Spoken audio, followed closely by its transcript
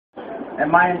And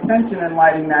my intention in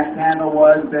lighting that candle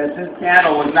was that this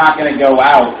candle was not going to go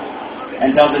out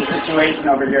until the situation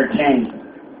over here changed.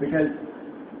 Because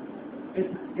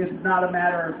it's not a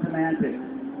matter of semantics.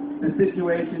 The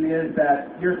situation is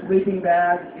that your sleeping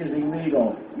bag is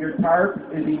illegal. Your tarp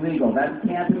is illegal. That's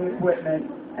camping equipment,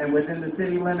 and within the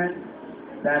city limits,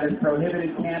 that is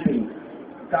prohibited camping.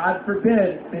 God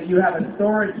forbid that you have a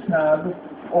storage tub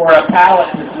or a pallet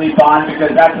to sleep on,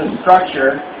 because that's a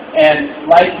structure, and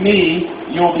like me,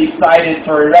 you will be cited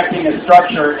for erecting a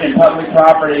structure in public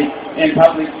property, in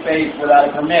public space without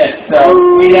a permit.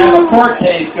 So we have a court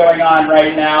case going on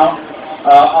right now.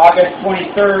 August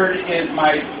 23rd is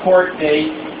my court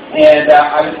date, and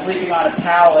I was sleeping on a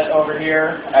pallet over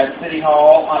here at City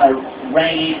Hall on a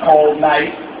rainy, cold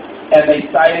night, and they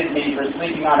cited me for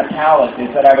sleeping on a pallet. They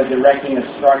said I was erecting a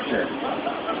structure.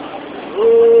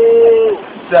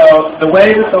 So the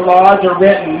way that the laws are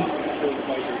written,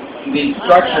 the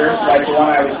structures, like the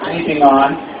one I was sleeping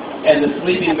on, and the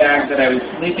sleeping bag that I was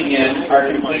sleeping in are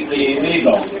completely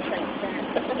illegal.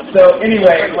 So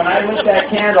anyway, when I lit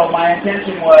that candle, my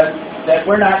intention was that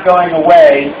we're not going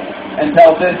away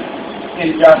until this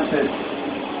injustice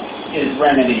is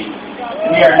remedied.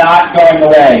 We are not going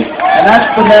away. And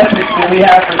that's the message that we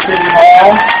have for City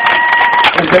Hall,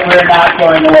 is that we're not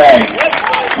going away.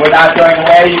 We're not going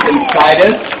away. You can cite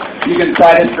us. You can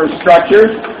cite us for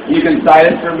structures. You can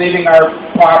cite us for leaving our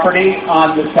property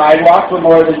on the sidewalk for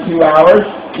more than 2 hours.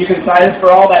 You can cite us for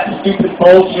all that stupid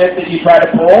bullshit that you try to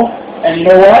pull. And you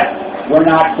know what? We're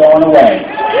not going away.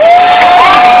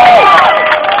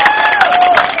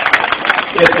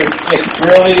 It's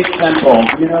really simple.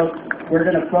 You know, we're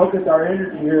going to focus our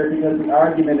energy here because the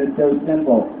argument is so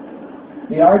simple.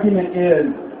 The argument is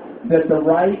that the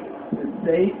right to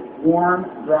safe,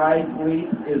 warm, dry sleep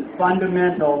is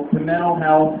fundamental to mental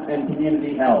health and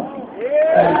community health.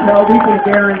 And until we can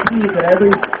guarantee that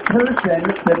every person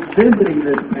that's visiting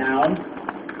this town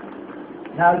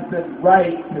has the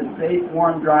right to safe,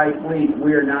 warm, dry sleep,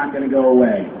 we are not going to go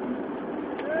away.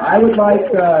 I would like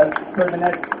for the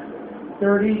next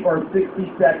 30 or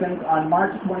 60 seconds, on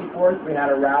March 24th, we had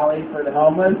a rally for the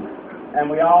homeless, and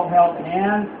we all held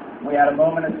hands. We had a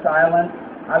moment of silence.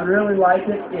 I would really like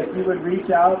it if you would reach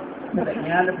out to the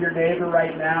hand of your neighbor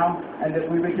right now, and that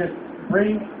we would just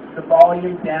bring the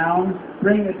volume down,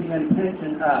 bring the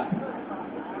intention up.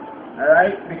 All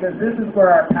right? Because this is where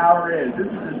our power is. This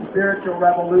is a spiritual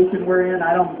revolution we're in.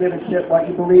 I don't give a shit what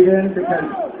you believe in, because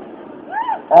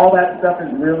all that stuff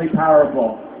is really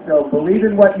powerful. So believe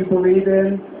in what you believe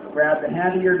in. Grab the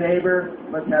hand of your neighbor.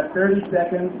 Let's have 30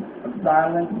 seconds of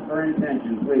silence or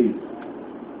intention, please.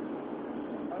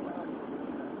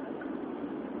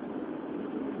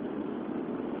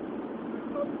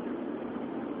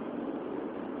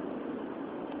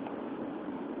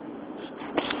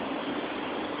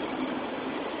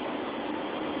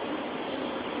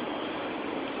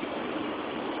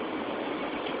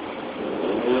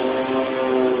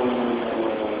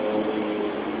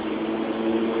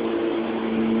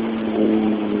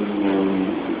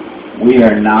 We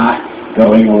are not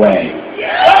going away.